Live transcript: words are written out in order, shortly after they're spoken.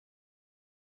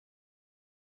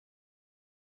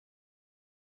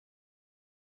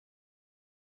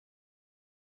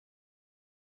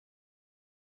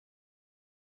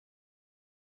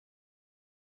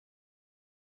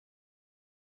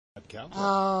cowboy.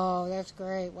 Oh, that's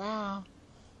great. Wow.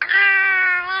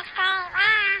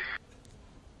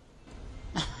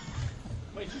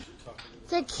 Wait, you should talk a little bit.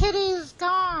 The kitty's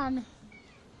gone.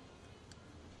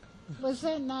 Was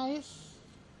that nice?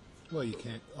 Well, you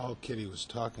can't. All Kitty was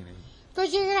talking.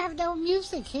 But you're going to have no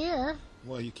music here.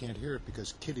 Well, you can't hear it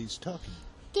because Kitty's talking.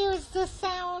 The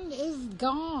sound is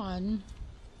gone.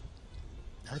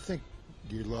 I think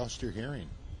you lost your hearing.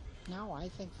 No, I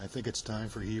think it's time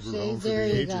for Hebrew See, Home for there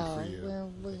the you Aged go. for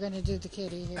you. We're going to do the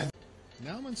kitty here.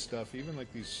 Nauman's stuff, even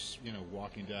like these,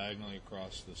 walking diagonally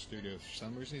across the studio, for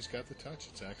some reason he's got the touch.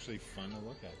 It's actually fun to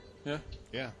look at.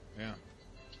 Yeah? Yeah.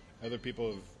 Other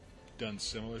people have done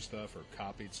similar stuff or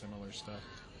copied similar stuff.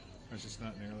 It's just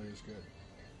not nearly as good.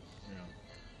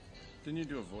 Didn't you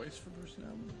do a voice for Bruce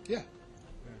Nauman? Yeah.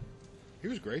 He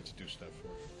was great to do stuff for.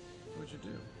 What'd you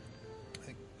do? I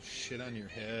think shit on your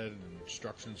head and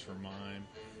instructions for mime.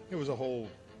 It was a whole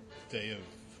day of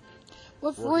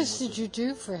What voice did you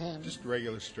do for him? just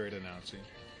regular straight announcing.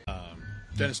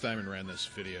 Dennis Diamond ran this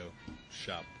video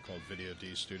shop called Video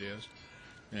D Studios,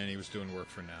 and he was doing work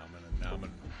for Nauman, and Nauman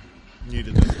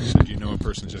needed this. He said, a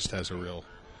person just has a real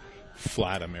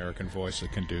flat American voice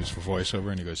that can do for voiceover,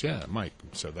 and he goes, yeah, Mike.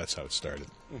 So that's how it started.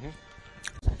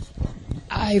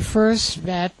 I first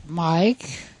met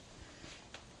Mike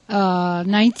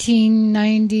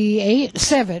 1998,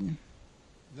 7.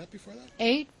 Is that before that?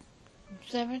 8,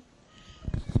 7.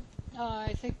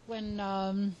 I think when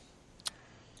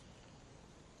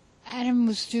Adam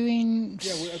was doing.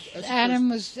 I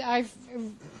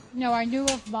knew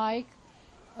of Mike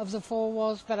of the Four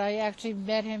Walls, but I actually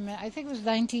met him. I think it was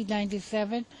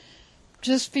 1997,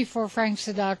 just before Frank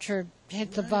Sinatra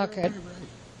hit the bucket. Right.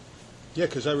 Yeah,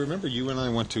 because I remember you and I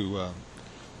went to.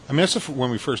 That's when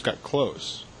we first got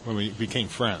close, when we became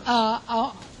friends.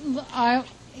 Adam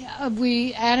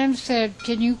said,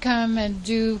 "Can you come and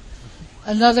do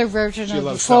another version of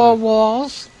the Four Sally.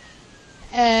 Walls?"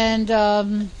 And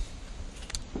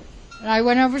I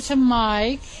went over to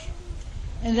Mike,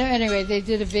 and anyway, they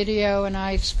did a video, and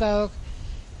I spoke.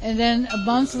 And then a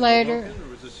month later, Or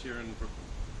was this here in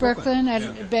Brooklyn at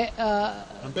On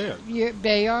Bayard.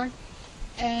 Bayard,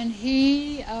 and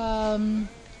he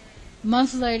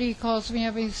month later he calls me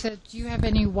up and he said, "Do you have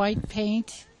any white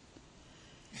paint?"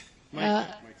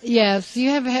 Yes. Do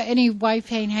you have any white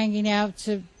paint hanging out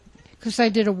because I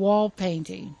did a wall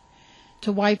painting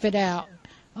to wipe it out.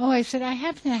 Oh, I said, I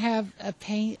happen to have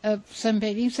some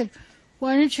paint. He said,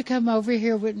 why don't you come over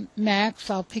here with Max?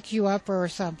 I'll pick you up or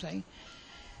something.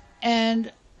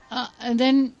 And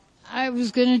then I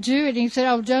was going to do it. And he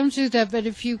said, oh, don't do that, but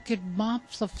if you could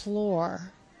mop the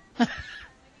floor.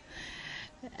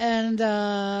 And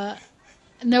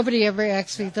nobody ever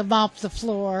asked me to mop the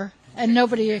floor. And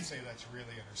nobody... You can't say that's really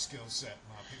in her skill set,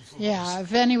 mopping floors. Yeah,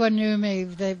 if anyone knew me,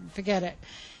 they'd forget it.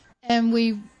 And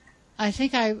I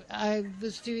think I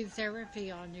was doing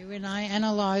therapy on you, and I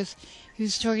analyzed, he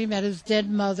was talking about his dead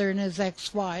mother and his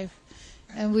ex-wife.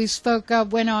 And we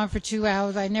went on for 2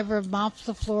 hours. I never mopped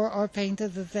the floor or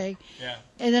painted the thing. Yeah.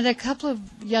 And then a couple of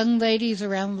young ladies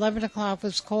around 11 o'clock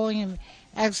was calling him,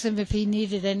 asking him if he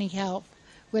needed any help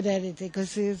with anything,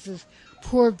 because he was this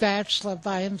poor bachelor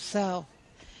by himself.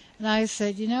 And I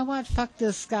said, you know what, fuck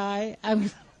this guy.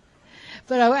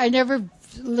 But I never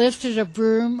lifted a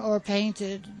broom or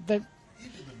painted, but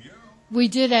we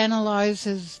did analyze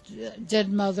his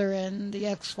dead mother and the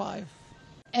ex-wife.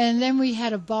 And then we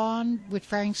had a bond with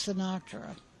Frank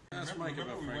Sinatra.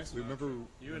 Remember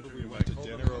we went to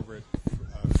dinner over at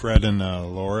Fred and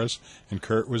Laura's, and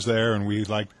Kurt was there, and we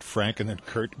liked Frank, and then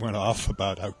Kurt went off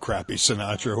about how crappy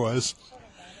Sinatra was.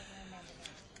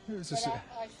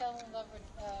 I fell in love with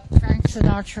Frank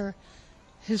Sinatra,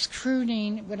 his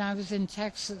crooning when I was in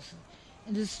Texas.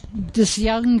 And this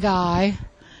young guy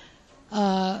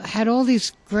had all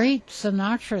these great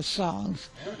Sinatra songs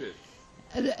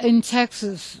in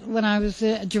Texas when I was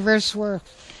at Diverse Work.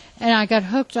 And I got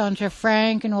hooked onto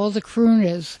Frank and all the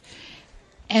crooners.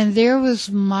 And there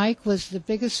was Mike was the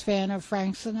biggest fan of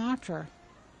Frank Sinatra.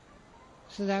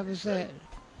 So that was it.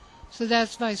 So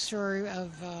that's my story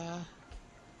of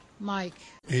Mike.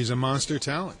 He's a monster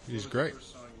talent. He's great.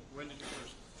 When did you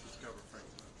first discover Frank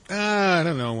Sinatra? I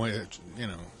don't know.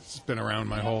 It's been around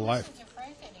my whole life. I don't listen to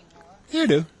Frank anymore. You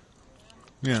do.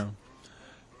 Yeah.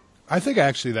 I think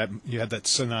actually that you had that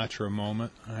Sinatra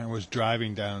moment. I was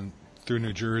driving down through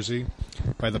New Jersey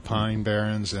by the Pine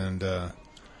Barrens, and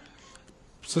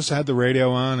just had the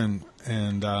radio on,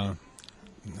 and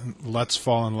Let's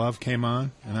Fall in Love came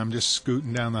on, and I'm just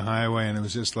scooting down the highway, and it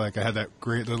was just like I had that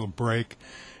great little break,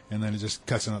 and then it just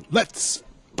cuts in, let's,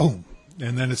 boom,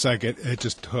 and then it's like it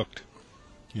just hooked.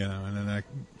 You know, and then I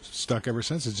stuck ever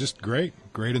since. It's just great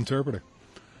interpreter.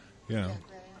 You know,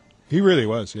 he really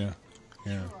was. Yeah,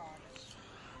 yeah.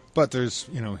 But there's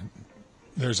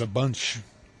a bunch.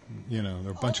 You know,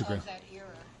 there are a bunch of great.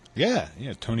 Yeah,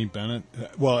 Tony Bennett.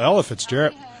 Well, Ella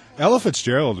Fitzgerald. Ella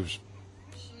Fitzgerald was.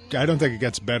 I don't think it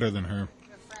gets better than her.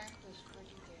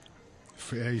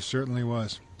 Yeah, he certainly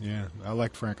was. Yeah, I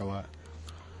liked Frank a lot.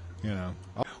 You know,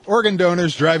 organ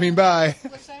donors driving by.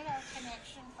 Was that our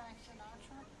connection, Frank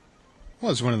Sinatra?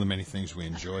 Well, it's one of the many things we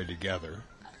enjoy together.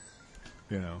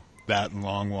 You know, that and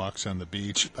long walks on the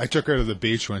beach. I took her to the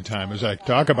beach one time. It was like,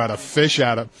 talk about a fish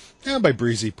out of, by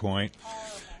Breezy Point.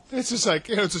 It's just like,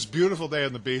 it's this beautiful day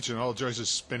on the beach, and all Joyce is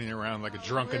spinning around like a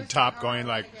drunken top, going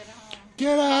like,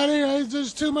 get out of here,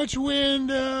 there's too much wind.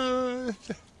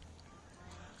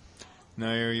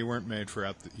 No, you weren't made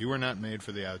for you were not made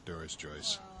for the outdoors,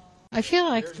 Joyce. I feel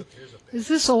like, is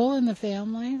this all in the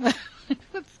family?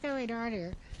 What's going on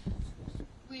here?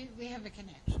 We have a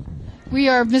connection. We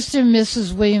are Mr. and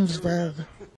Mrs. Williamsburg.